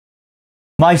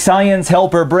My science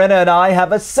helper Brenna and I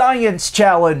have a science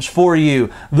challenge for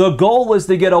you. The goal is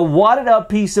to get a wadded up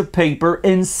piece of paper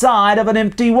inside of an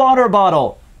empty water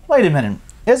bottle. Wait a minute,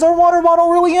 is our water bottle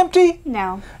really empty?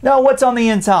 No. No, what's on the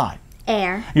inside?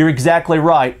 Air. You're exactly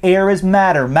right. Air is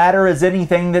matter. Matter is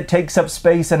anything that takes up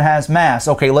space and has mass.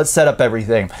 Okay, let's set up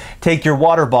everything. Take your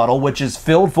water bottle, which is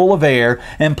filled full of air,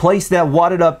 and place that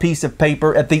wadded up piece of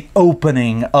paper at the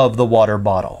opening of the water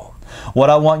bottle. What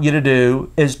I want you to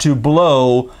do is to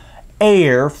blow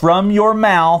air from your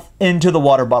mouth into the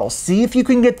water bottle. See if you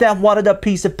can get that wadded up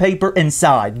piece of paper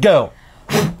inside. Go.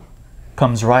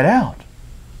 Comes right out,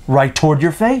 right toward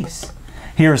your face.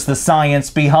 Here's the science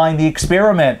behind the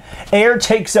experiment. Air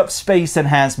takes up space and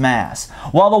has mass.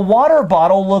 While the water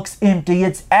bottle looks empty,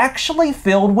 it's actually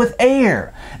filled with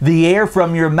air. The air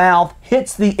from your mouth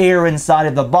hits the air inside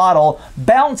of the bottle,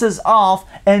 bounces off,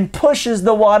 and pushes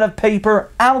the wad of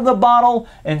paper out of the bottle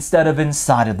instead of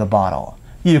inside of the bottle.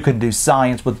 You can do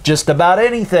science with just about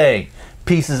anything.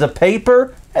 Pieces of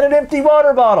paper and an empty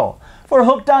water bottle. For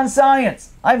Hooked on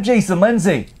Science, I'm Jason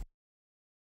Lindsay.